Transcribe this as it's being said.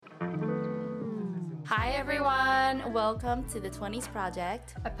Hi everyone! Welcome to the 20s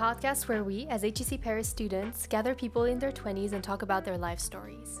Project, a podcast where we, as HEC Paris students, gather people in their 20s and talk about their life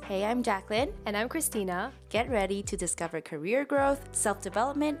stories. Hey, I'm Jacqueline. And I'm Christina. Get ready to discover career growth,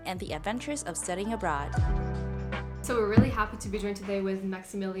 self-development, and the adventures of studying abroad. So we're really happy to be joined today with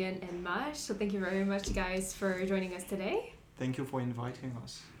Maximilian and Mash. So thank you very much, guys, for joining us today. Thank you for inviting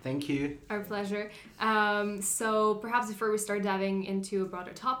us. Thank you. Our pleasure. So perhaps before we start diving into a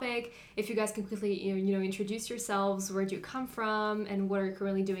broader topic, if you guys can quickly introduce yourselves, where do you come from, and what are you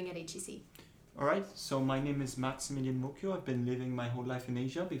currently doing at HEC? All right, so my name is Maximilian Mokyo. I've been living my whole life in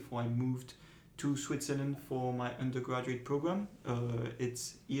Asia before I moved to Switzerland for my undergraduate program.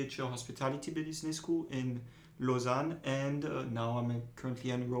 It's EHL Hospitality Business School in Lausanne, and now I'm currently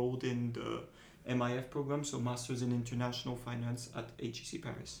enrolled in the MIF program, so Masters in International Finance at HEC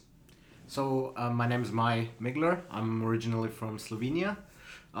Paris. So my name is Maj Migler. I'm originally from Slovenia,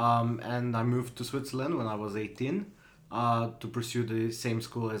 and I moved to Switzerland when I was 18 to pursue the same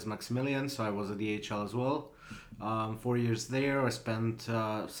school as Maximilian, so I was at EHL as well. 4 years there. I spent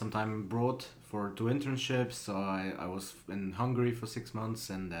some time abroad for 2 internships, so I was in Hungary for 6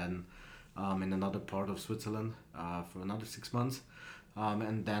 months and then in another part of Switzerland for another 6 months.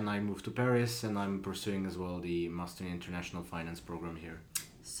 And then I moved to Paris, and I'm pursuing as well the Master in International Finance program here.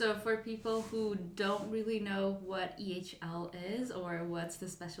 So for people who don't really know what EHL is or what's the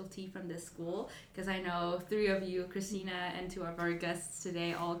specialty from this school, because I know 3 of you, Christina and 2 of our guests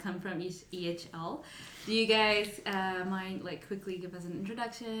today, all come from EHL. Do you guys mind quickly give us an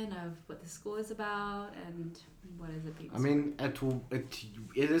introduction of what the school is about and what is it? I mean,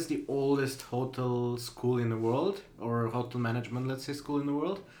 it is the oldest hotel school in the world, or hotel management, let's say, school in the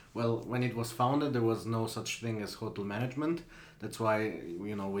world. Well, when it was founded, there was no such thing as hotel management. That's why,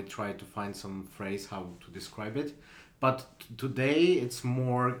 we try to find some phrase how to describe it. But today, it's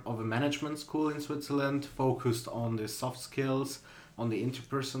more of a management school in Switzerland, focused on the soft skills, on the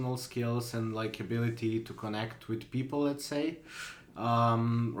interpersonal skills and ability to connect with people, let's say,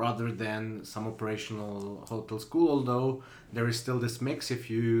 rather than some operational hotel school. Although there is still this mix. If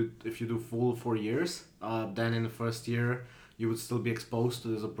you do full 4 years, then in the first year you would still be exposed to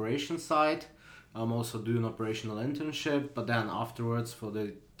this operation side. Also do an operational internship, but then afterwards for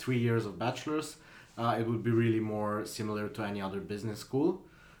the 3 years of bachelor's, it would be really more similar to any other business school.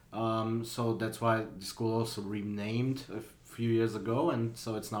 So that's why the school also renamed a few years ago, and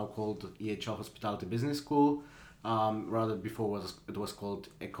so it's now called EHL Hospitality Business School. Rather before it was called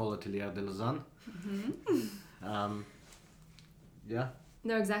École Hôtelière de Lausanne. Mm-hmm. Yeah.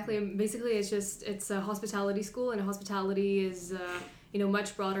 No, exactly. Basically, it's a hospitality school, and hospitality is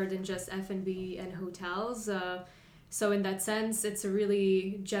much broader than just F&B and hotels. So in that sense, it's a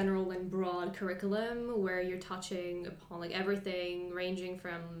really general and broad curriculum where you're touching upon everything ranging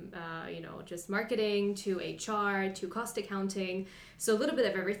from just marketing to HR to cost accounting. So a little bit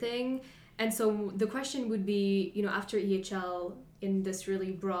of everything. And so the question would be, after EHL in this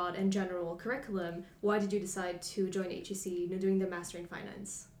really broad and general curriculum, why did you decide to join HEC, doing the Master in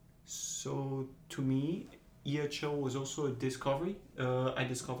Finance? So to me, EHL was also a discovery. I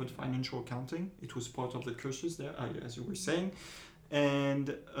discovered financial accounting. It was part of the courses there, as you were saying.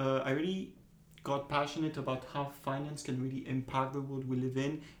 And I really got passionate about how finance can really impact the world we live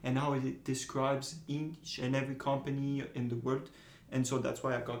in and how it describes each and every company in the world. And so that's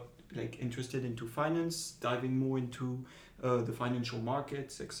why I got interested into finance, diving more into the financial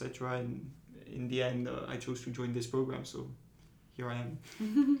markets, etc. And in the end, I chose to join this program. So here I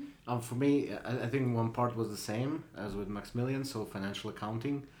am. For me, I think one part was the same as with Maximilian. So financial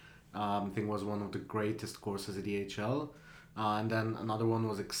accounting, I think was one of the greatest courses at EHL. And then another one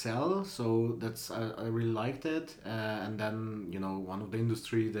was Excel. So I really liked it. And then one of the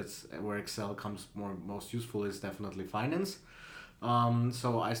industry that's where Excel comes most useful is definitely finance.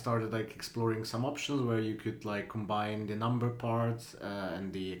 So I started exploring some options where you could combine the number part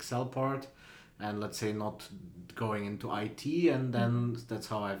and the Excel part, and let's say not going into IT, and then that's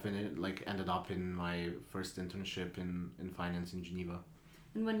how I ended up in my first internship in finance in Geneva.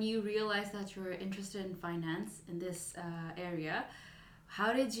 And when you realized that you were interested in finance in this area,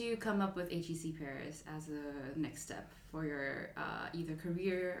 how did you come up with HEC Paris as a next step for your either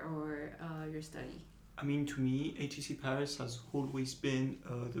career or your study? I mean, to me, HEC Paris has always been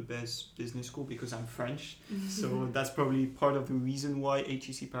the best business school because I'm French. So that's probably part of the reason why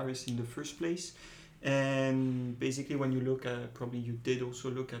HEC Paris in the first place. And basically, when you look at, probably you did also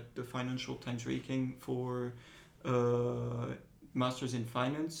look at the Financial Times ranking for Masters in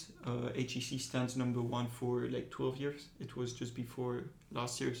Finance. HEC stands number 1 for 12 years. It was just before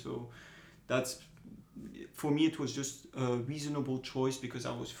last year. So for me, it was just a reasonable choice because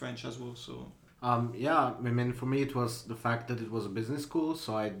I was French as well. So Yeah, I mean, for me, it was the fact that it was a business school,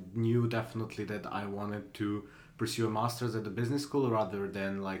 so I knew definitely that I wanted to pursue a master's at the business school rather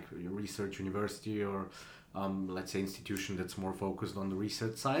than like a research university or, let's say, institution that's more focused on the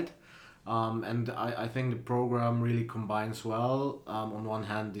research side. And I think the program really combines well, on one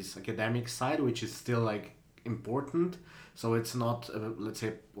hand, this academic side, which is still like important. So it's not, let's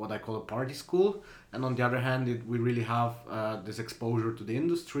say, what I call a party school. And on the other hand, we really have this exposure to the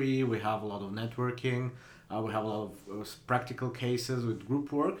industry. We have a lot of networking. We have a lot of practical cases with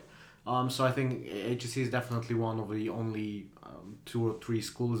group work. So I think HEC is definitely one of the only two or three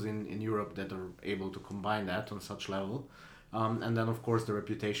schools in Europe that are able to combine that on such level. And then of course the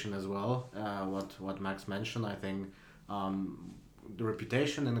reputation as well. What Max mentioned, I think the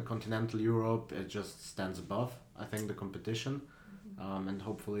reputation in the continental Europe, it just stands above, I think, the competition. And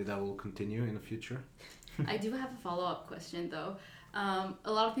hopefully that will continue in the future. I do have a follow-up question though.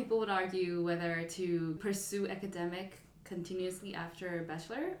 A lot of people would argue whether to pursue academic continuously after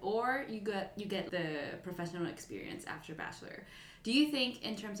bachelor or you get the professional experience after bachelor. Do you think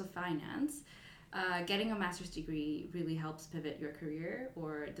in terms of finance, getting a master's degree really helps pivot your career,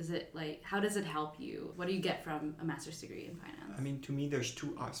 or how does it help you? What do you get from a master's degree in finance? I mean, to me, there's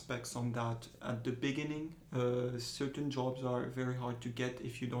two aspects on that. At the beginning, certain jobs are very hard to get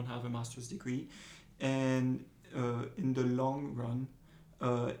if you don't have a master's degree. And in the long run,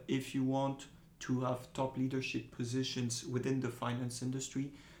 if you want to have top leadership positions within the finance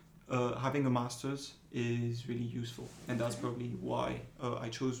industry, having a master's is really useful. And that's probably why I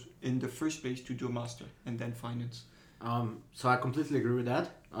chose in the first place to do a master and then finance. So I completely agree with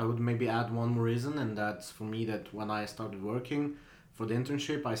that. I would maybe add one more reason, and that's for me that when I started working for the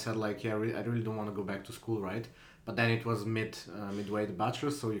internship, I said like, yeah, I really don't want to go back to school, right? But then it was midway the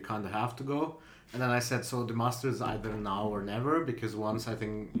bachelor, so you kind of have to go. And then I said, so the master is either now or never, because once I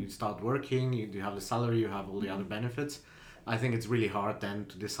think you start working, you have the salary, you have all the other benefits. I think it's really hard then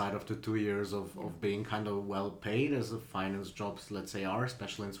to decide after 2 years of being kind of well paid as a finance jobs, let's say, are,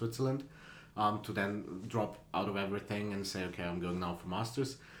 especially in Switzerland, to then drop out of everything and say, okay, I'm going now for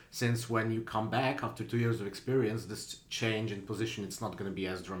masters. Since when you come back after 2 years of experience, this change in position, it's not going to be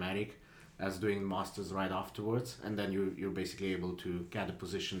as dramatic as doing masters right afterwards, and then you're basically able to get a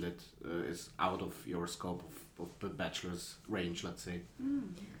position that is out of your scope of the bachelor's range, let's say.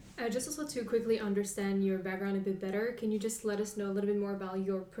 Just also to quickly understand your background a bit better, can you just let us know a little bit more about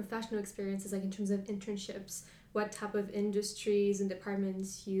your professional experiences, like in terms of internships, what type of industries and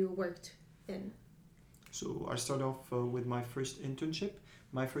departments you worked in? So I start off with my first internship.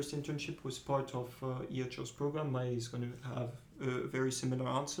 My first internship was part of EHL's program. Mine is going to have a very similar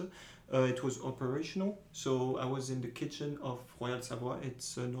answer. It was operational, so I was in the kitchen of Royal Savoie.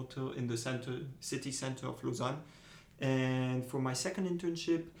 It's an hotel in the city center of Lausanne. And for my second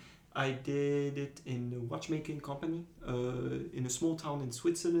internship, I did it in a watchmaking company in a small town in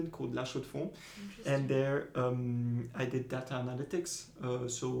Switzerland called La Chaux-de-Fonds. And there I did data analytics.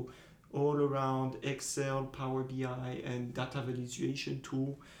 So all around Excel, Power BI, and data visualization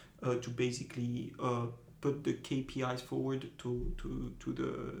tool to basically put the KPIs forward to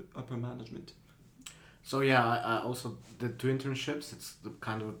the upper management. So yeah, I also did 2 internships. It's the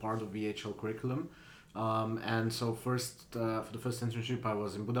kind of a part of VHL curriculum. And so for the first internship, I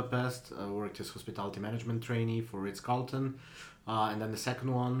was in Budapest. I worked as hospitality management trainee for Ritz-Carlton. And then the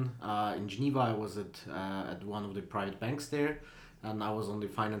second one in Geneva, I was at one of the private banks there. And I was on the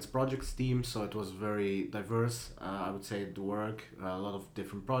finance projects team, so it was very diverse, I would say, the work, a lot of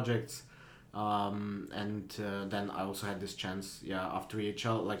different projects. And then I also had this chance, after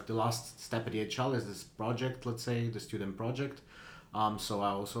EHL, like the last step at EHL is this project, let's say, the student project. So I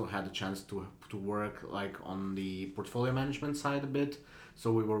also had a chance to work like on the portfolio management side a bit.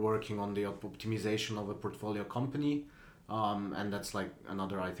 So we were working on the optimization of a portfolio company. And that's like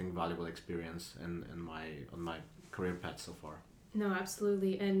another, I think, valuable experience on my career path so far. No,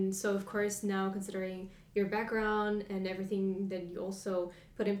 absolutely. And so, of course, now considering your background and everything that you also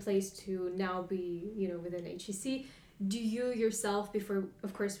put in place to now be, within HEC, do you yourself, before,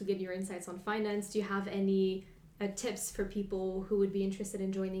 of course, we get your insights on finance, do you have any tips for people who would be interested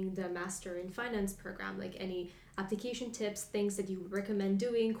in joining the Master in Finance program? Like any application tips, things that you would recommend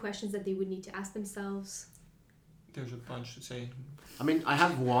doing, questions that they would need to ask themselves? There's a bunch to say. I mean, I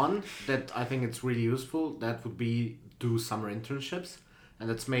have one that I think it's really useful. That would be do summer internships. And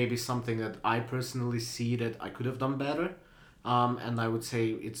that's maybe something that I personally see that I could have done better. And I would say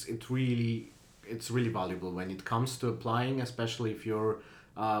it's really valuable when it comes to applying, especially if you're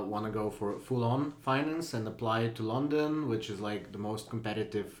want to go for full-on finance and apply to London, which is like the most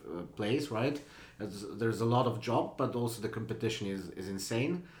competitive place, right? There's a lot of job, but also the competition is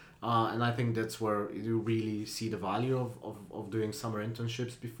insane. And I think that's where you really see the value of doing summer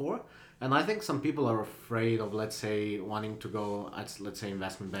internships before. And I think some people are afraid of, let's say, wanting to go at, let's say,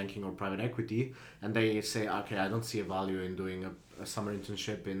 investment banking or private equity, and they say, okay, I don't see a value in doing a summer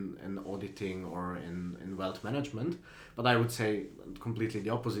internship in auditing or in wealth management. But I would say completely the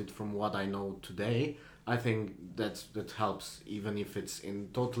opposite from what I know today. I think that helps, even if it's in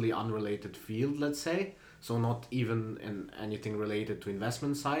totally unrelated field, let's say. So not even in anything related to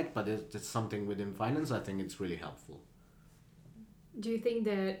investment side, but it's something within finance. I think it's really helpful. Do you think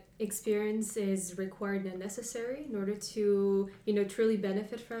that experience is required and necessary in order to, truly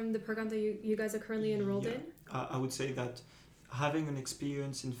benefit from the program that you guys are currently enrolled in? I would say that having an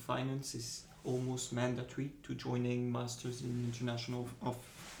experience in finance is almost mandatory to joining Masters in International of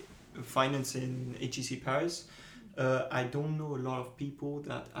Finance in HEC Paris. I don't know a lot of people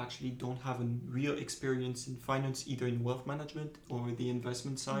that actually don't have a real experience in finance, either in wealth management or the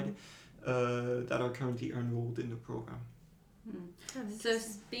investment side, that are currently enrolled in the program. So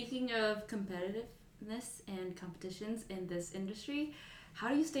speaking of competitiveness and competitions in this industry, how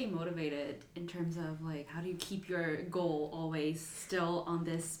do you stay motivated in terms of like, how do you keep your goal always still on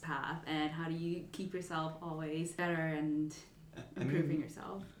this path, and how do you keep yourself always better and improving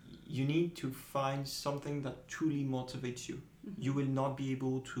yourself? You need to find something that truly motivates you. You will not be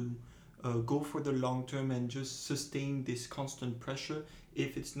able to go for the long term and just sustain this constant pressure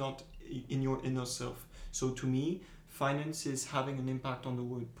if it's not in your inner self. So to me, finance is having an impact on the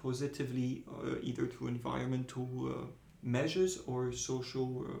world positively, either through environmental measures or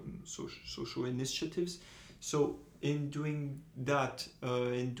social initiatives. So in doing that,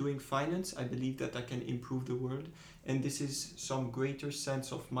 in doing finance, I believe that I can improve the world, and this is some greater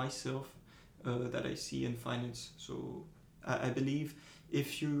sense of myself that I see in finance. So I believe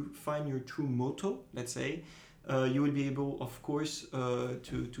if you find your true motto, let's say, you will be able, of course,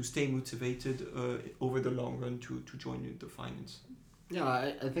 to stay motivated over the long run to join the finance. Yeah,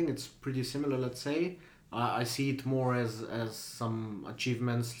 I think it's pretty similar, let's say. I see it more as some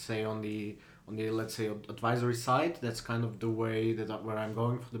achievements, say on the let's say advisory side. That's kind of the way where I'm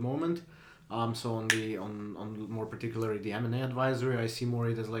going for the moment. So on more particularly the M&A advisory, I see more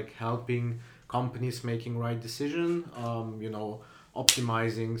it as like helping companies making right decision.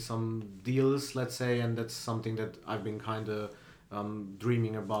 Optimizing some deals, let's say, and that's something that I've been kind of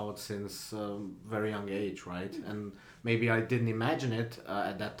dreaming about since very young age, right? And maybe I didn't imagine it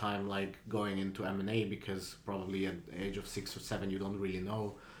at that time, like going into M&A, because probably at the age of 6 or 7 you don't really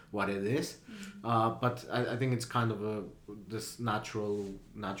know what it is. But I think it's kind of this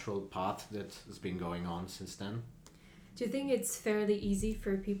natural path that has been going on since then. Do you think it's fairly easy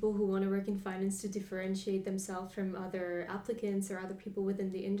for people who want to work in finance to differentiate themselves from other applicants or other people within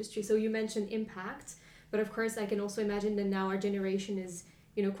the industry? So you mentioned impact, but of course I can also imagine that now our generation is,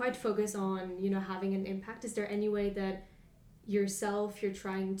 quite focused on, having an impact. Is there any way that you're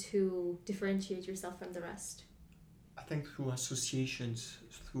trying to differentiate yourself from the rest? I think through associations,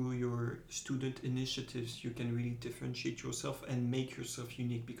 through your student initiatives, you can really differentiate yourself and make yourself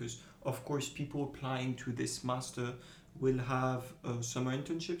unique, because of course people applying to this master will have summer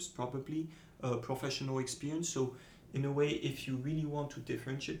internships, probably professional experience. So in a way, if you really want to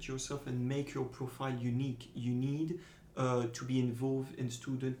differentiate yourself and make your profile unique, you need to be involved in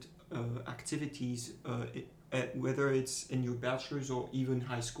student activities, whether it's in your bachelor's or even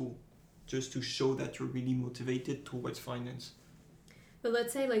high school, just to show that you're really motivated towards finance. But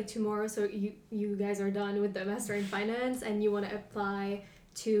let's say like tomorrow, so you guys are done with the master in finance and you want to apply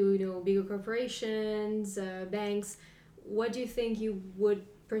to bigger corporations, banks. What do you think you would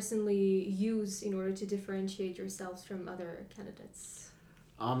personally use in order to differentiate yourselves from other candidates?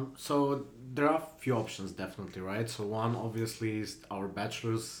 So there are a few options, definitely, right? So one obviously is our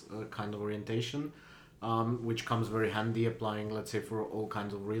bachelor's kind of orientation, which comes very handy applying, let's say, for all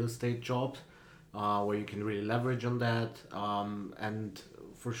kinds of real estate jobs, where you can really leverage on that, and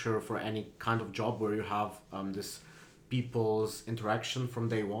for sure for any kind of job where you have this people's interaction from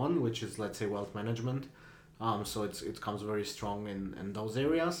day one, which is, let's say, wealth management. So it comes very strong in those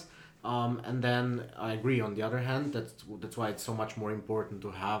areas. And then I agree, on the other hand, that's why it's so much more important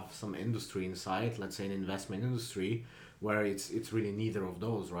to have some industry inside, let's say an investment industry, where it's really neither of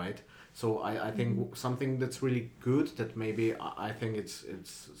those, right? So I think something that's really good, that maybe I think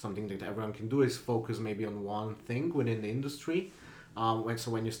it's something that everyone can do, is focus maybe on one thing within the industry.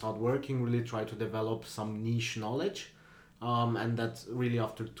 When you start working, really try to develop some niche knowledge, and that really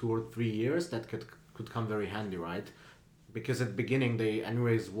after 2 or 3 years that could come very handy, right? Because at the beginning they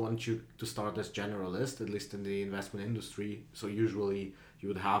anyways want you to start as generalist, at least in the investment industry. So usually you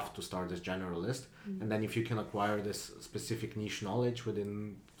would have to start as generalist, and then if you can acquire this specific niche knowledge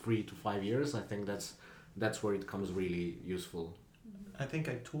within 3 to 5 years, I think that's where it comes really useful. I think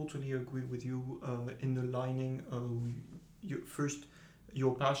I totally agree with you in aligning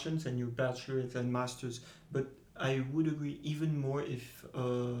your passions and your bachelor's and master's. But I would agree even more if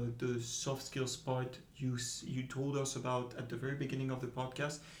the soft skills part you told us about at the very beginning of the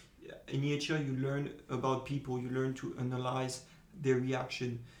podcast. In EHL, you learn about people, you learn to analyze their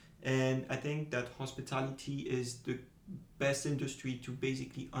reaction, and I think that hospitality is the best industry to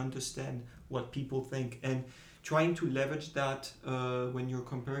basically understand what people think, and trying to leverage that when you're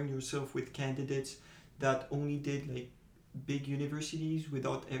comparing yourself with candidates that only did like big universities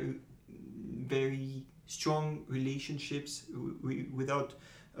without very strong relationships, without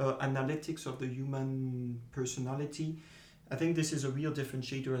analytics of the human personality. I think this is a real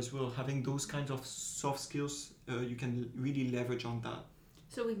differentiator as well. Having those kinds of soft skills, you can really leverage on that.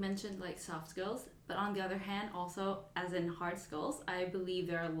 So we mentioned like soft skills, but on the other hand, also as in hard skills, I believe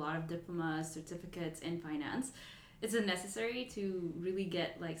there are a lot of diplomas, certificates in finance. Is it necessary to really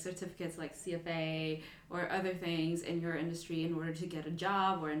get like certificates like CFA or other things in your industry in order to get a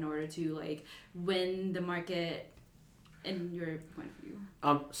job or in order to like win the market in your point of view?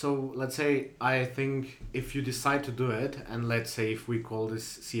 So let's say I think if you decide to do it, and let's say if we call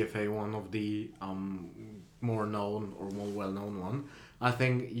this CFA one of the more known or more well-known one, I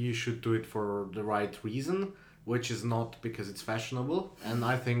think you should do it for the right reason, which is not because it's fashionable. And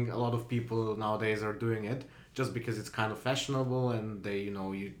I think a lot of people nowadays are doing it just because it's kind of fashionable, and they,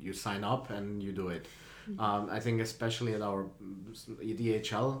 you sign up and you do it. I think especially at our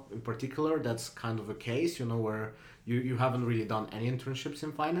DHL in particular, that's kind of a case, where you haven't really done any internships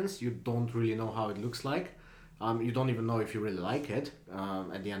in finance. You don't really know how it looks like. You don't even know if you really like it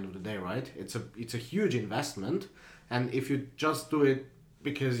at the end of the day, right? It's a huge investment, and if you just do it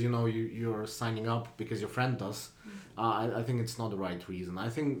because you're signing up because your friend does, I think it's not the right reason. I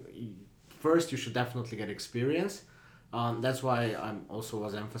think first you should definitely get experience. That's why I'm also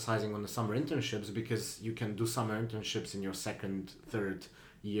was emphasizing on the summer internships, because you can do summer internships in your second, third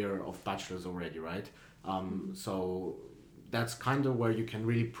year of bachelor's already, right? So that's kind of where you can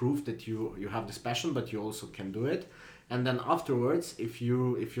really prove that you have this passion, but you also can do it. And then afterwards, if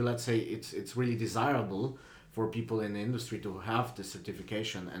you let's say it's really desirable for people in the industry to have the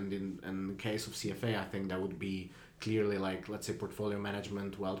certification, and in the case of CFA, I think that would be clearly like, let's say, portfolio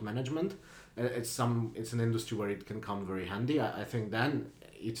management, wealth management. It's an industry where it can come very handy. I think then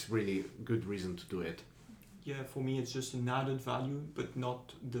it's really good reason to do it. Yeah, for me it's just an added value, but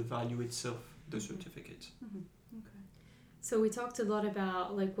not the value itself, the certificate. Okay. So we talked a lot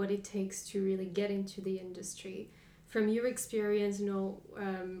about like what it takes to really get into the industry. From your experience,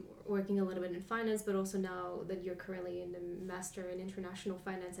 working a little bit in finance, but also now that you're currently in the Master in International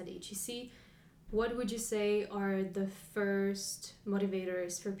Finance at HEC, what would you say are the first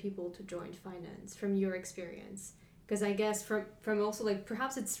motivators for people to join finance from your experience? Because I guess from also like,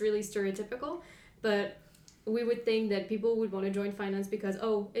 perhaps it's really stereotypical, but we would think that people would want to join finance because,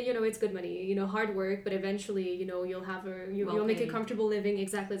 it's good money, hard work, but eventually, you'll make a comfortable living.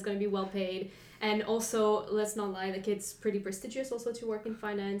 Exactly. It's going to be well paid. And also, let's not lie, like it's pretty prestigious also to work in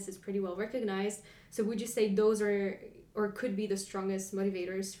finance. It's pretty well recognized. So would you say those are, or could be, the strongest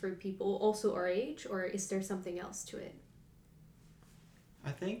motivators for people also our age, or is there something else to it?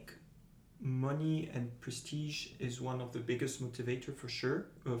 I think money and prestige is one of the biggest motivator for sure,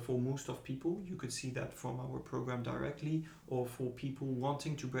 for most of people. You could see that from our program directly, or for people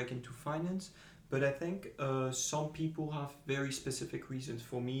wanting to break into finance. But I think some people have very specific reasons.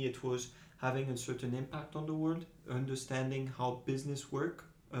 For me, it was having a certain impact on the world, understanding how business work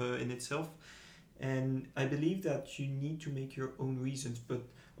in itself. And I believe that you need to make your own reasons, but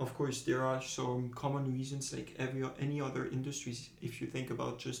of course there are some common reasons like any other industries. If you think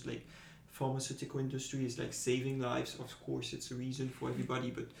about just like pharmaceutical industry is like saving lives, of course it's a reason for everybody,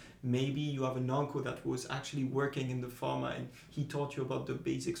 but maybe you have an uncle that was actually working in the pharma and he taught you about the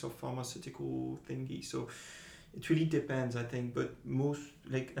basics of pharmaceutical thingy. So it really depends, I think, but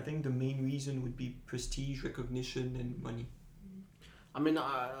I think the main reason would be prestige, recognition, and money. I mean,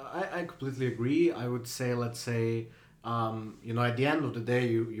 I completely agree. I would say, let's say, at the end of the day,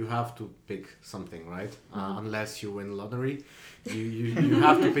 you have to pick something, right? Unless you win lottery, you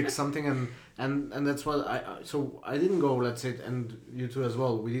have to pick something, and that's what so I didn't go, let's say, and you too as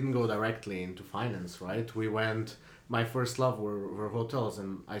well. We didn't go directly into finance, right? We went. My first love were hotels,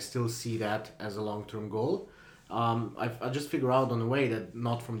 and I still see that as a long-term goal. I just figure out on the way that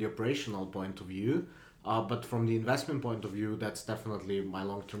not from the operational point of view. But from the investment point of view, that's definitely my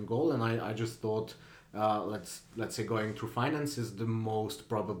long-term goal, and I just thought, let's say going through finance is the most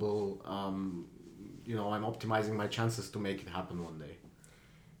probable. I'm optimizing my chances to make it happen one day.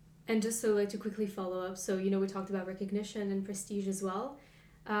 And just so like to quickly follow up, so we talked about recognition and prestige as well.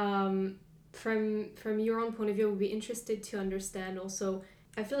 From your own point of view, I would be interested to understand also.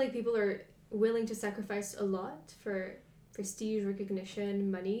 I feel like people are willing to sacrifice a lot for prestige,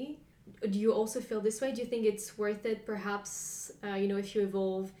 recognition, money. Do you also feel this way? Do you think it's worth it, perhaps, if you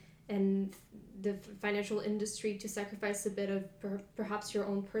evolve in the financial industry, to sacrifice a bit of perhaps your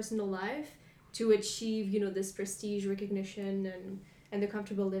own personal life to achieve, this prestige, recognition, and the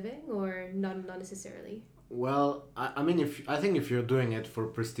comfortable living, or not necessarily? Well, I mean, I think if you're doing it for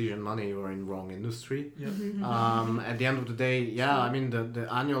prestige and money, you're in wrong industry. Yeah. At the end of the day, yeah, I mean, the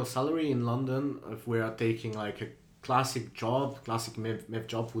annual salary in London, if we are taking like a classic MIF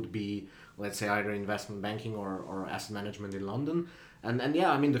job would be, let's say, either investment banking or asset management in London. And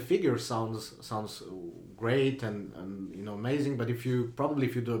yeah, I mean, the figure sounds great and amazing, but if you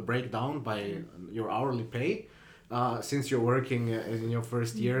do a breakdown by your hourly pay, since you're working in your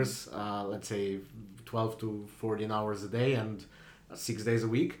first years, let's say 12 to 14 hours a day and 6 days a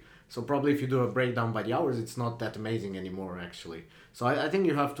week. So probably if you do a breakdown by the hours, it's not that amazing anymore, actually. So I think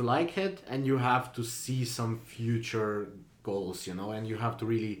you have to like it, and you have to see some future goals, and you have to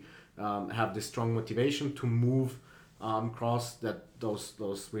really have this strong motivation to move across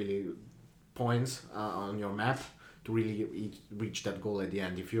those really points on your map to really reach that goal at the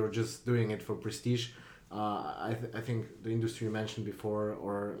end. If you're just doing it for prestige, I think the industry you mentioned before,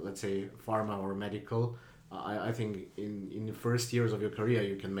 or let's say pharma or medical, I think in the first years of your career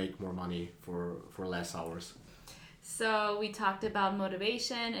you can make more money for less hours. So we talked about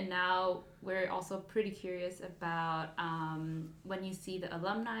motivation, and now we're also pretty curious about when you see the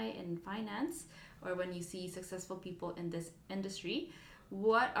alumni in finance, or when you see successful people in this industry,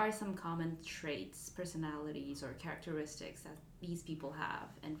 what are some common traits, personalities, or characteristics that these people have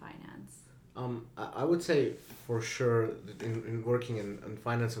in finance? I would say for sure that in working in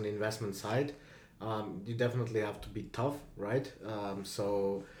finance on the investment side, you definitely have to be tough, right?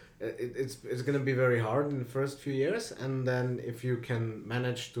 So it's going to be very hard in the first few years, and then if you can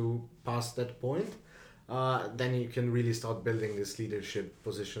manage to pass that point, then you can really start building these leadership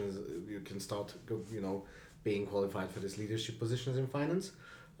positions. You can start, being qualified for these leadership positions in finance,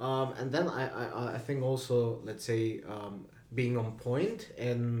 and then I think also, let's say, being on point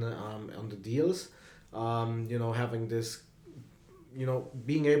and on the deals, having this,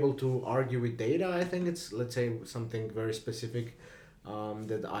 being able to argue with data. I think it's, let's say, something very specific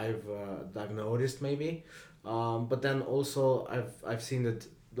that I've noticed maybe, but then also I've seen that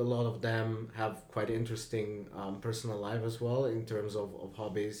a lot of them have quite interesting personal life as well, in terms of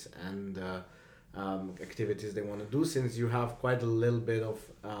hobbies and activities they want to do, since you have quite a little bit of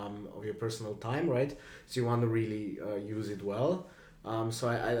your personal time, right? So you want to really use it well. So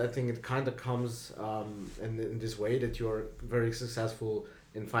I think it kind of comes in this way, that you're very successful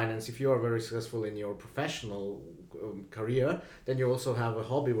in finance. If you are very successful in your professional career, then you also have a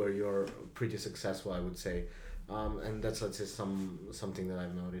hobby where you're pretty successful, I would say. And that's, let's say, something that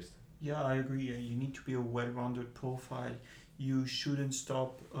I've noticed. Yeah, I agree. You need to be a well-rounded profile. You shouldn't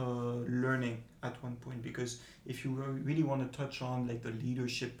stop learning at one point, because if you really want to touch on like the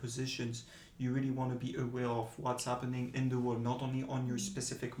leadership positions, you really want to be aware of what's happening in the world, not only on your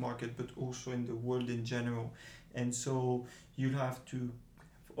specific market, but also in the world in general. And so you'll have to,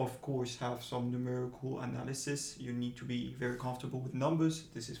 of course, have some numerical analysis. You need to be very comfortable with numbers,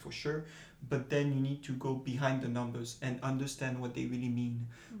 this is for sure. But then you need to go behind the numbers and understand what they really mean.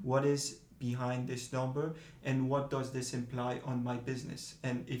 What is behind this number, and what does this imply on my business?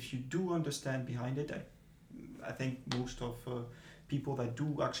 And if you do understand behind it, I think most of people that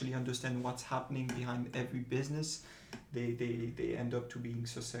do actually understand what's happening behind every business, they end up to being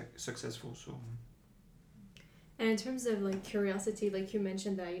successful. So. And in terms of like curiosity, like you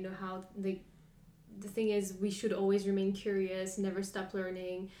mentioned that, how the thing is, we should always remain curious, never stop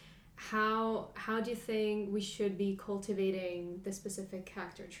learning. How do you think we should be cultivating the specific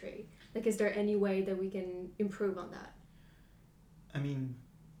character trait? Like, is there any way that we can improve on that? I mean,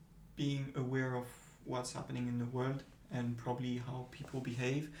 being aware of what's happening in the world and probably how people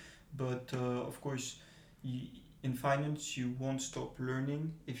behave. But of course, in finance, you won't stop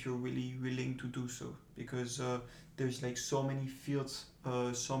learning if you're really willing to do so, because there's like so many fields,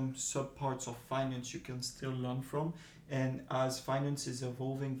 some subparts of finance you can still learn from. And as finance is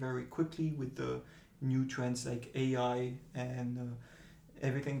evolving very quickly with the new trends like AI and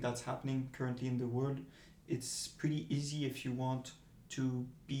everything that's happening currently in the world, it's pretty easy, if you want to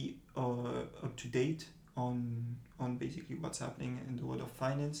be up to date on basically what's happening in the world of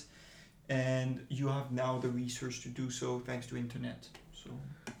finance. And you have now the research to do so thanks to internet. So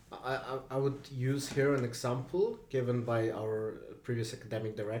I would use here an example given by our previous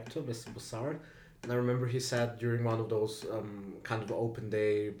academic director, Mr. Bossard. And I remember he said during one of those kind of open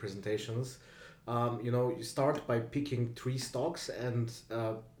day presentations, you start by picking 3 stocks and,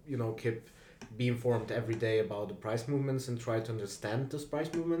 be informed every day about the price movements and try to understand those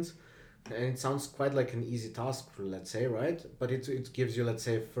price movements. And it sounds quite like an easy task, let's say, right? But it gives you, let's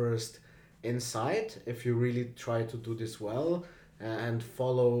say, first insight if you really try to do this well and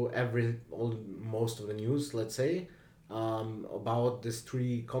follow most of the news, let's say, about these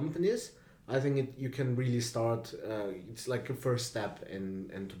 3 companies. I think you can really start. It's like a first step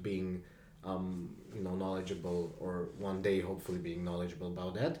into being, knowledgeable, or one day hopefully being knowledgeable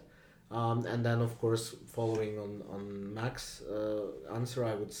about that. And then, of course, following on Mac's answer,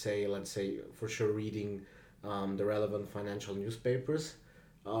 I would say, let's say, for sure, reading the relevant financial newspapers.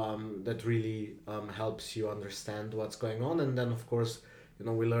 That really helps you understand what's going on. And then, of course,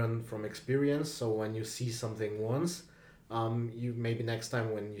 we learn from experience. So when you see something once, you maybe next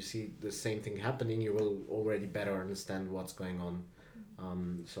time when you see the same thing happening, you will already better understand what's going on.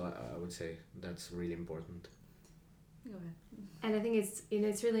 So I would say that's really important. Go ahead. And I think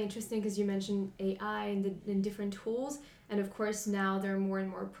it's really interesting because you mentioned AI and different tools, and of course now there are more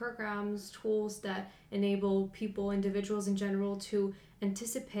and more programs, tools that enable people, individuals in general, to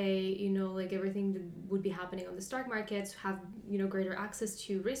anticipate, like everything that would be happening on the stock markets, have greater access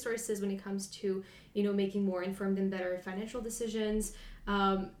to resources when it comes to making more informed and better financial decisions.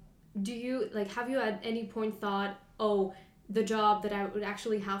 Do you have you at any point thought, oh, the job that I would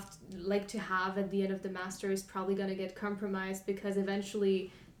actually like to have at the end of the master is probably going to get compromised because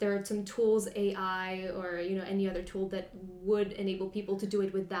eventually there are some tools, AI or any other tool that would enable people to do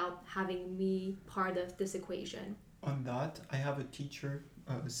it without having me part of this equation? On that, I have a teacher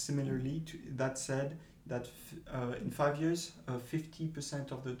similarly that said that in 5 years,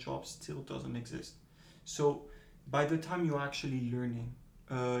 50% of the job still doesn't exist. So by the time you're actually learning,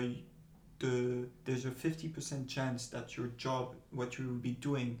 there's a 50% chance that your job, what you will be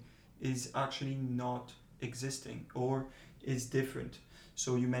doing, is actually not existing or is different.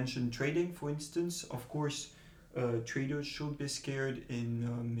 So you mentioned trading, for instance. Of course, traders should be scared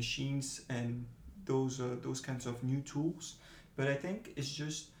in machines and those kinds of new tools. But I think it's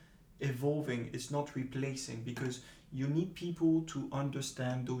just evolving. It's not replacing, because you need people to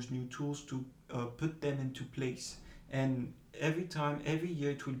understand those new tools to put them into place. And every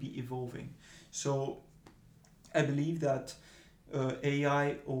year it will be evolving. So I believe that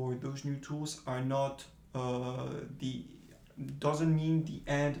AI or those new tools are not doesn't mean the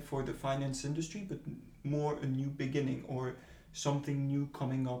end for the finance industry, but more a new beginning or something new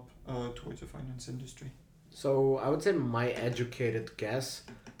coming up towards the finance industry. So I would say my educated guess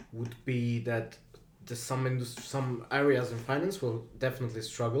would be that some areas in finance will definitely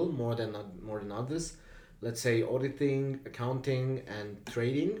struggle more than others. Let's say auditing, accounting, and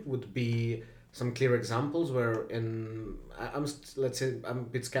trading would be some clear examples where let's say I'm a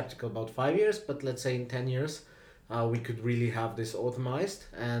bit skeptical about 5 years, but let's say in 10 years we could really have this automized,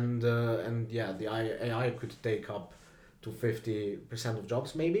 and the AI could take up to 50% of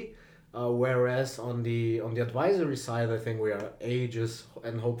jobs maybe. Whereas on the advisory side, I think we are ages,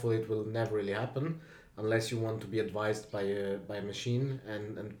 and hopefully it will never really happen unless you want to be advised by a machine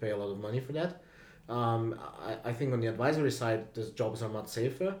and pay a lot of money for that. I think on the advisory side, those jobs are much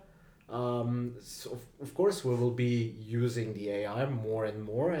safer. So of course, we will be using the AI more and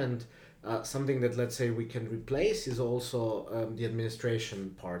more, and something that, let's say, we can replace is also the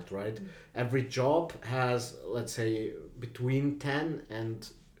administration part, right? Every job has, let's say, between 10 and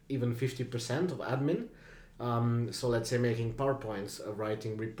even 50% of admin. So let's say making PowerPoints,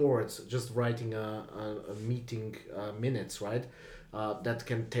 writing reports, just writing a meeting minutes, right? That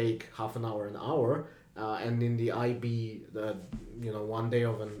can take half an hour, and in the IB, one day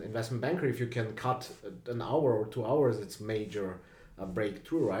of an investment banker, if you can cut an hour or 2 hours, it's major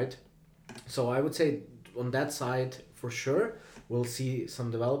breakthrough, right? So I would say on that side, for sure, we'll see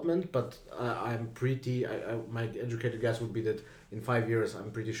some development, but I'm pretty. My educated guess would be that in 5 years,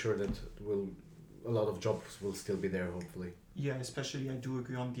 I'm pretty sure that a lot of jobs will still be there, hopefully. Yeah, especially I do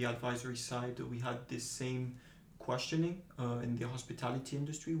agree on the advisory side. We had this same questioning in the hospitality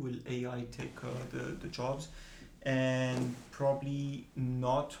industry. Will AI take the jobs? And probably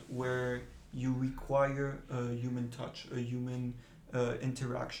not where you require a human touch, a human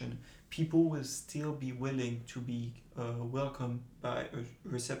interaction. People will still be willing to be welcomed by a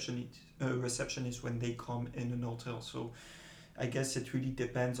receptionist when they come in an hotel. So I guess it really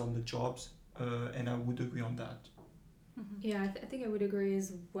depends on the jobs, and I would agree on that. Yeah, I think I would agree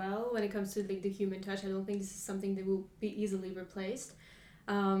as well when it comes to the human touch. I don't think this is something that will be easily replaced.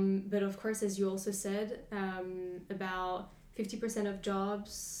 But of course, as you also said, about 50% of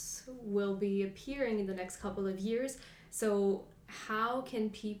jobs will be appearing in the next couple of years. So how can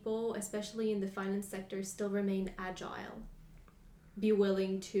people, especially in the finance sector, still remain agile? Be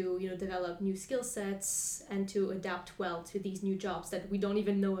willing to, develop new skill sets and to adapt well to these new jobs that we don't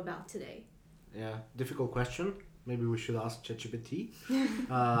even know about today? Yeah, difficult question. Maybe we should ask ChatGPT.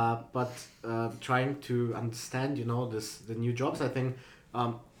 But trying to understand, the new jobs, I think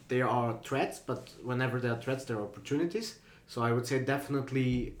there are threats, but whenever there are threats, there are opportunities. So I would say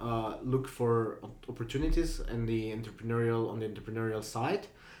definitely look for opportunities on the entrepreneurial side.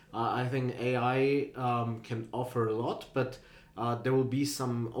 I think AI can offer a lot, but there will be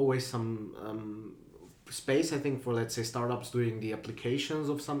always some space, I think, for, let's say, startups doing the applications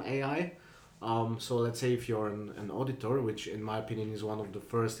of some AI. So let's say if you're an auditor, which in my opinion is one of the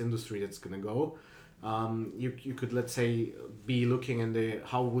first industry that's going to go, you could, let's say, be looking in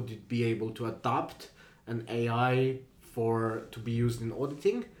how would it be able to adapt an AI to be used in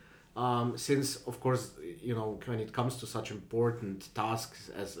auditing, since of course, when it comes to such important tasks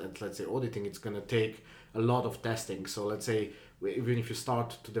as let's say auditing, it's going to take a lot of testing. So let's say even if you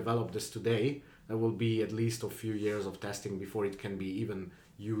start to develop this today, there will be at least a few years of testing before it can be even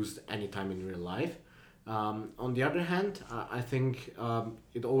used anytime in real life. On the other hand, I think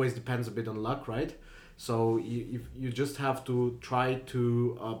it always depends a bit on luck, right? So you just have to try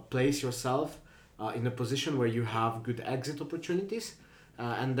to place yourself in a position where you have good exit opportunities,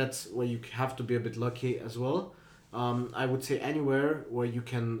 and that's where you have to be a bit lucky as well. I would say anywhere where you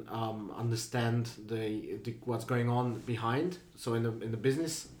can understand the what's going on behind. So in the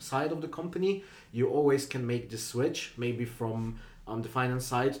business side of the company, you always can make the switch, maybe from the finance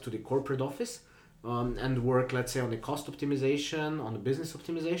side to the corporate office, and work, let's say, on the cost optimization, on the business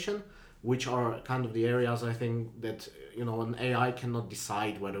optimization, which are kind of the areas I think that an AI cannot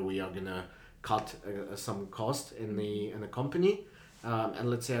decide whether we are gonna cut some cost in the company. And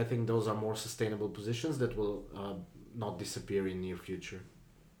let's say I think those are more sustainable positions that will not disappear in near future.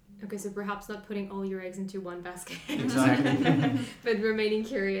 Okay, so perhaps not putting all your eggs into one basket. Exactly. But remaining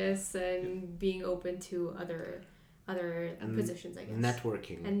curious and being open to other And positions, I guess.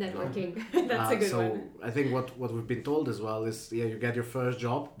 Networking. And networking. That's a good one. So I think what we've been told as well is, you get your first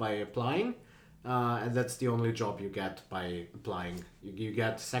job by applying, and that's the only job you get by applying. You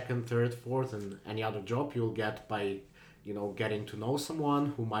get second, third, fourth, and any other job you'll get by getting to know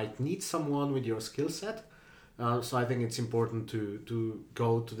someone who might need someone with your skill set. So I think it's important to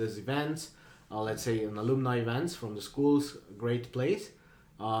go to these events, let's say an alumni events from the schools, a great place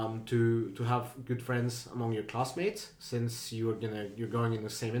to have good friends among your classmates, since you're going in the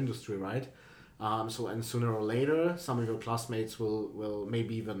same industry, right? So and sooner or later, some of your classmates will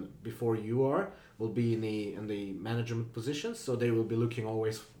maybe even before you will be in the management positions, so they will be looking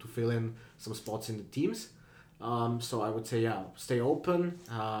always to fill in some spots in the teams. So I would say, stay open,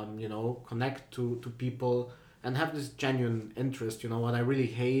 connect to people and have this genuine interest. What I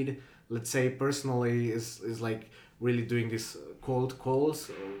really hate, let's say personally, is like really doing this cold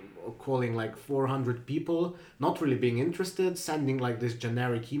calls or calling like 400 people, not really being interested, sending like this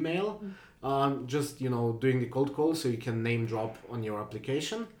generic email, just, doing the cold call so you can name drop on your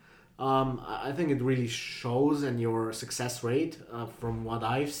application. I think it really shows, and your success rate, from what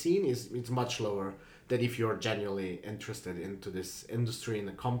I've seen, it's much lower than if you're genuinely interested into this industry, in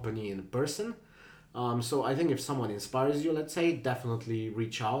a company, in a person. So I think if someone inspires you, let's say, definitely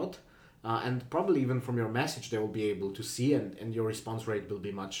reach out. And probably even from your message, they will be able to see, and your response rate will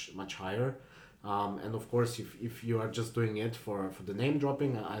be much, much higher. And of course, if you are just doing it for the name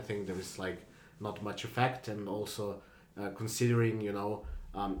dropping, I think there is like not much effect. And also considering,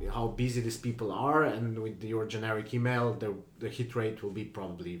 how busy these people are, and with your generic email, the hit rate will be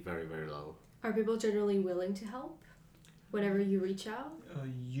probably very, very low. Are people generally willing to help whenever you reach out?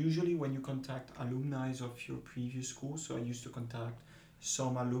 Usually when you contact alumni of your previous school, so I used to contact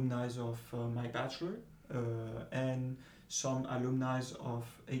some alumni of my bachelor and some alumni of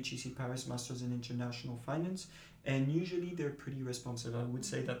HEC Paris Masters in International Finance, and usually they're pretty responsive. I would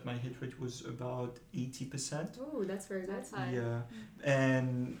say that my hit rate was about 80%. Oh, that's very good. That's high. Yeah,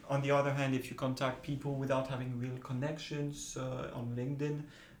 and on the other hand, if you contact people without having real connections on LinkedIn,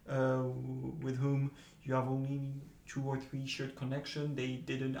 with whom you have only 2 or 3 shared connection, they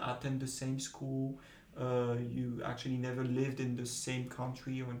didn't attend the same school, you actually never lived in the same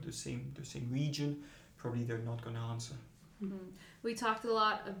country or in the same region, probably they're not going to answer. Mm-hmm. We talked a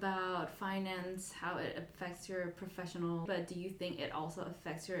lot about finance, how it affects your professional, but do you think it also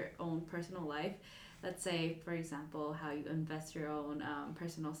affects your own personal life? Let's say, for example, how you invest your own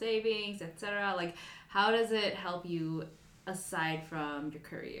personal savings, etc. Like, how does it help you aside from your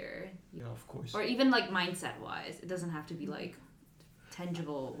career? Yeah, of course. Or even like mindset wise. It doesn't have to be like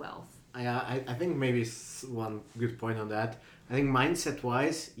tangible wealth. I think maybe one good point on that. I think mindset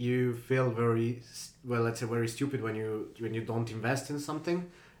wise, you feel very well. Let's say very stupid when you don't invest in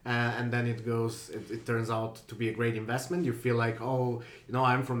something, and then it turns out to be a great investment. You feel like, oh,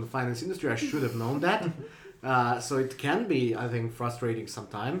 I'm from the finance industry. I should have known that. So it can be, I think, frustrating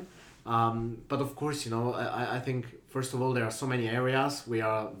sometimes. But of course, I think first of all there are so many areas.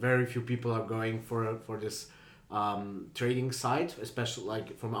 Very few people are going for this trading side, especially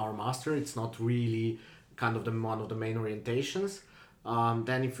like from our master. It's not really kind of one of the main orientations.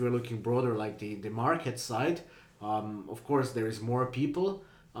 Then if you're looking broader, like the market side, of course there is more people,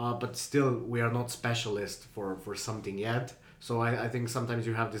 but still we are not specialists for something yet. So I think sometimes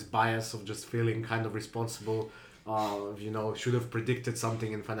you have this bias of just feeling kind of responsible, should have predicted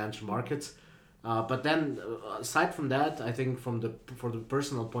something in financial markets. But then aside from that, I think for the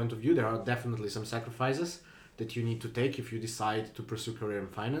personal point of view, there are definitely some sacrifices that you need to take if you decide to pursue career in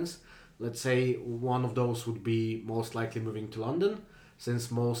finance. Let's say one of those would be most likely moving to London, since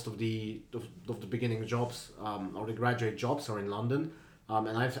most of the beginning jobs or the graduate jobs are in London.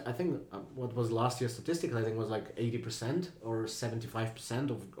 And I think what was last year's statistic, I think was like 80% or 75%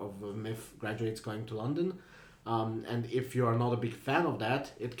 of MIF graduates going to London. And if you are not a big fan of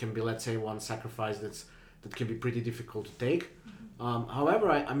that, it can be, let's say, one sacrifice that can be pretty difficult to take. However,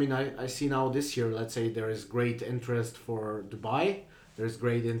 I see now this year, let's say there is great interest for Dubai, there's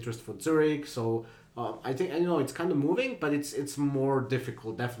great interest for Zurich. So I think, it's kind of moving, but it's more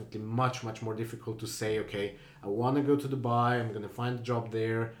difficult, definitely much more difficult to say, okay, I want to go to Dubai, I'm going to find a job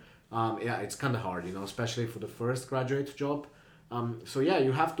there. It's kind of hard, especially for the first graduate job. So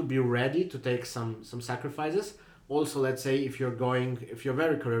you have to be ready to take some sacrifices. Also, let's say if you're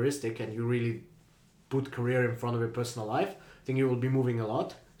very careeristic and you really put career in front of your personal life, I think you will be moving a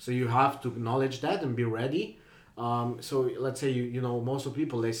lot. So you have to acknowledge that and be ready. So let's say most of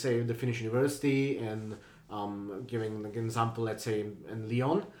people, they say they finish university, and giving an example, let's say in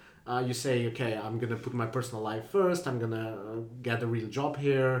Lyon, you say, okay, I'm gonna put my personal life first. I'm gonna get a real job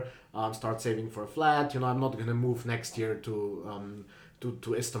here. Start saving for a flat. I'm not gonna move next year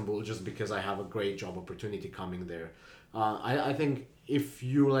to Istanbul just because I have a great job opportunity coming there. I think if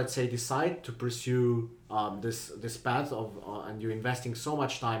you, let's say, decide to pursue this path and you're investing so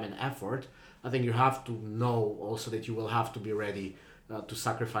much time and effort, I think you have to know also that you will have to be ready to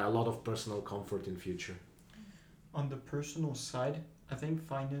sacrifice a lot of personal comfort in future. On the personal side, I think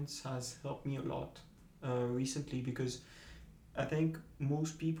finance has helped me a lot recently, because I think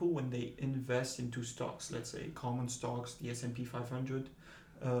most people, when they invest into stocks, let's say common stocks, the S&P 500,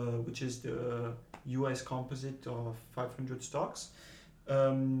 which is the US composite of 500 stocks,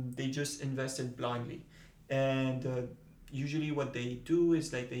 they just invested blindly. And usually what they do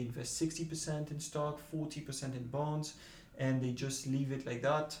is like they invest 60% in stock, 40% in bonds, and they just leave it like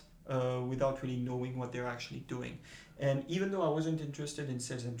that without really knowing what they're actually doing. And even though I wasn't interested in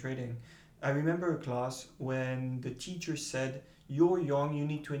sales and trading, I remember a class when the teacher said, you're young, you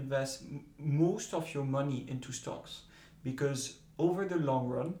need to invest most of your money into stocks, because over the long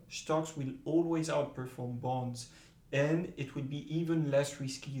run, stocks will always outperform bonds, and it would be even less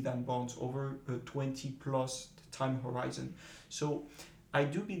risky than bonds over a 20 plus time horizon. So I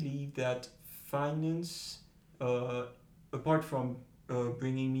do believe that finance, apart from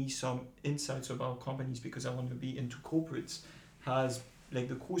bringing me some insights about companies, because I want to be into corporates, has, like,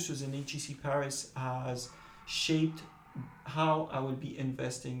 the courses in HEC Paris has shaped how I will be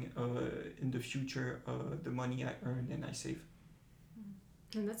investing in the future, the money I earn and I save.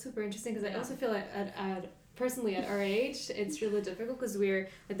 And that's super interesting, because I also feel like personally at our age, it's really difficult, because we're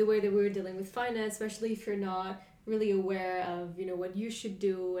like the way that we're dealing with finance, especially if you're not really aware of what you should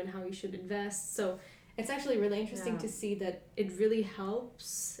do and how you should invest. So it's actually really interesting to see that it really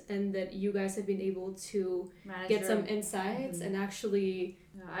helps, and that you guys have been able to get some insights and actually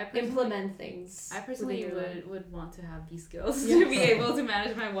implement things. I personally would want to have these skills to be able to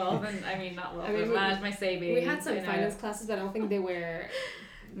manage my wealth, and manage my savings. We had some finance classes, but I don't think they were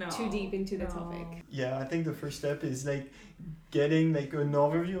too deep into the topic. Yeah, I think the first step is like getting like an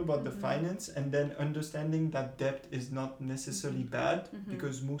overview about the finance, and then understanding that debt is not necessarily bad,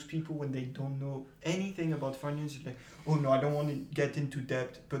 because most people, when they don't know anything about finance, are like, oh no, I don't want to get into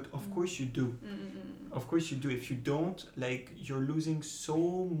debt. But of course you do. Of course you do. If you don't, like, you're losing so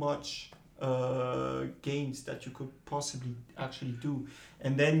much gains that you could possibly actually do.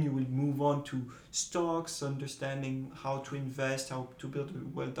 And then you will move on to stocks, understanding how to invest, how to build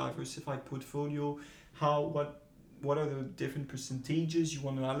a well-diversified portfolio, what are the different percentages you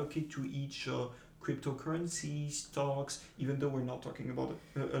want to allocate to each cryptocurrencies, stocks, even though we're not talking about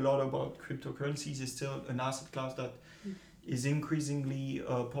a lot about cryptocurrencies, is still an asset class that is increasingly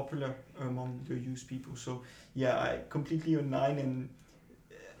popular among the youth people. So yeah, I completely online, and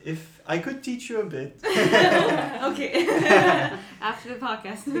if I could teach you a bit. Okay. After the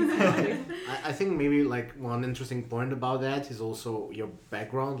podcast. I think maybe like one interesting point about that is also your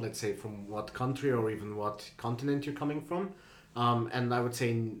background, let's say from what country or even what continent you're coming from. And I would say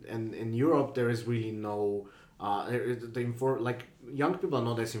in Europe there is really no like young people are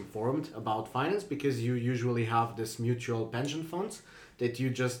not as informed about finance, because you usually have this mutual pension funds that you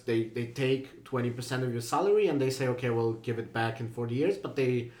just they take 20% of your salary and they say, okay, we'll give it back in 40 years, but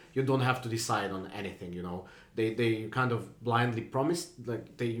you don't have to decide on anything, you know. They kind of blindly promise,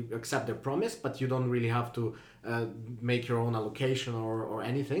 like they accept their promise, but you don't really have to make your own allocation or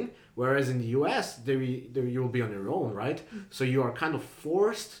anything. Whereas in the US, you'll be on your own, right? So you are kind of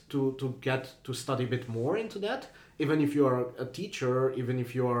forced to get to study a bit more into that. Even if you are a teacher, even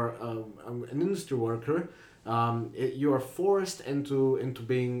if you are an industry worker, you are forced into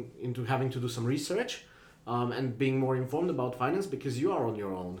having to do some research. And being more informed about finance, because you are on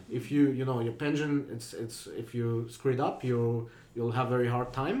your own. If you know your pension, it's if you screw it up, you'll have a very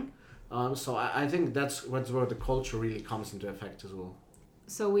hard time. So I think that's where the culture really comes into effect as well.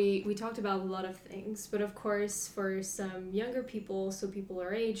 So we talked about a lot of things, but of course for some younger people, so people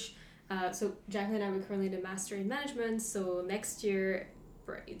our age, so Jacqueline and I were currently in a master in management. So next year,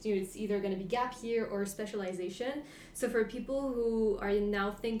 it's either going to be gap year or specialization. So for people who are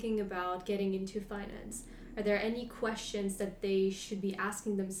now thinking about getting into finance, are there any questions that they should be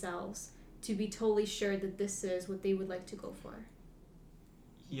asking themselves to be totally sure that this is what they would like to go for?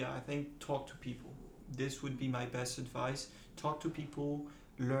 Yeah, I think talk to people. This would be my best advice. Talk to people,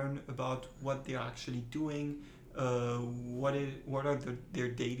 learn about what they're actually doing, what are their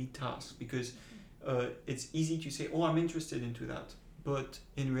daily tasks, because it's easy to say, oh, I'm interested into that. But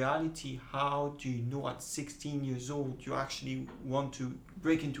in reality, how do you know at 16 years old you actually want to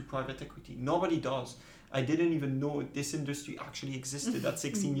break into private equity? Nobody does. I didn't even know this industry actually existed at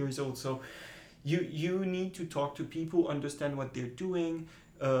 16 years old. So you need to talk to people, understand what they're doing,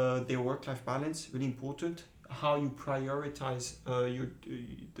 their work-life balance, really important. How you prioritize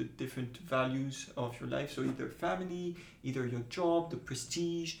the different values of your life. So either family, either your job, the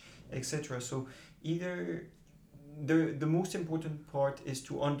prestige, etc. So either the most important part is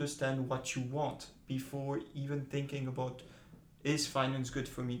to understand what you want before even thinking about, is finance good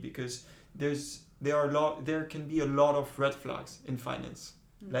for me? Because there can be a lot of red flags in finance,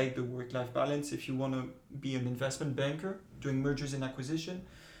 like the work-life balance. If you want to be an investment banker doing mergers and acquisition,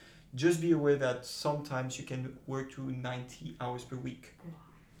 just be aware that sometimes you can work to 90 hours per week.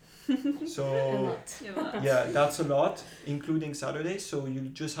 So yeah, that's a lot, including Saturdays. So you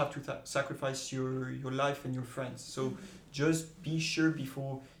just have to sacrifice your life and your friends. So just be sure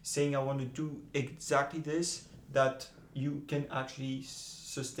before saying I want to do exactly this, that you can actually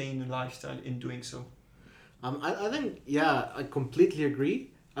sustain a lifestyle in doing so. I think, yeah, I completely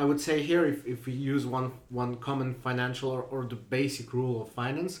agree. I would say here, if we use one common financial or the basic rule of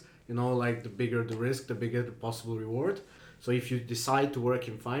finance, you know, like the bigger the risk, the bigger the possible reward. So if you decide to work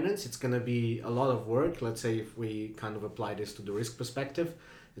in finance, it's going to be a lot of work. Let's say if we kind of apply this to the risk perspective,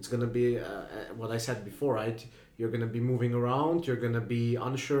 it's going to be what I said before, right? You're going to be moving around. You're going to be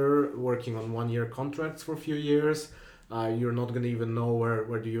unsure, working on 1-year contracts for a few years. You're not going to even know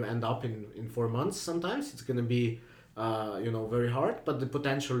where do you end up in 4 months sometimes. It's going to be, very hard. But the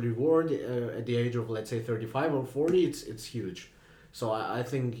potential reward at the age of, let's say, 35 or 40, it's huge. So I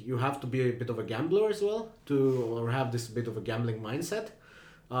think you have to be a bit of a gambler as well, or have this bit of a gambling mindset.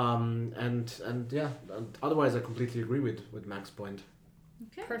 And yeah, otherwise I completely agree with Mac's point.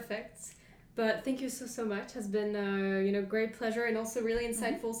 Okay. Perfect. But thank you so much. Has been great pleasure and also really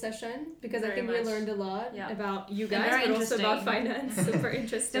insightful session, because I think we learned a lot about you guys, but also about finance. Super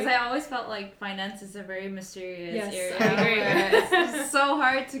interesting. Because I always felt like finance is a very mysterious area. I agree. It's so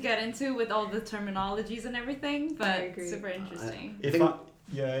hard to get into with all the terminologies and everything, but super interesting.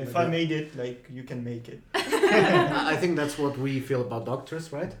 If I made it, like, you can make it. I think that's what we feel about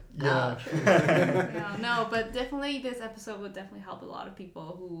doctors, right? Yeah. No, but definitely this episode would definitely help a lot of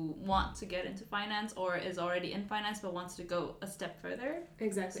people who want to get into finance or is already in finance but wants to go a step further.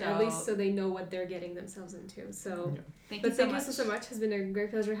 Exactly. At least so they know what they're getting themselves into. So, thank you so much. So much. Has been a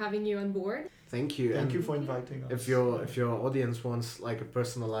great pleasure having you on board. Thank you. Thank you for inviting us. If your audience wants like a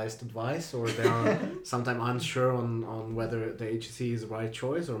personalized advice, or they are sometimes unsure on whether the HEC is the right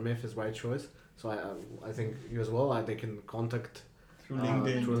choice or MIF is the right choice, so I think you as well. They can contact through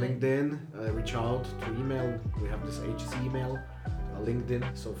LinkedIn. Reach out to email. We have this HEC email, LinkedIn.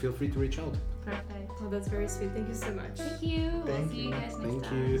 So feel free to reach out. Perfect. Oh, that's very sweet. Thank you so much. Thank you. We'll Thank see you you. guys next Thank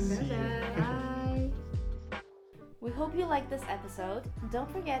time. you. See you. Bye. We hope you liked this episode. Don't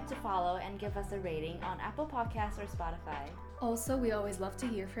forget to follow and give us a rating on Apple Podcasts or Spotify. Also, we always love to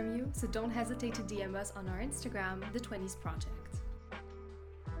hear from you, so don't hesitate to DM us on our Instagram, The 20s Project.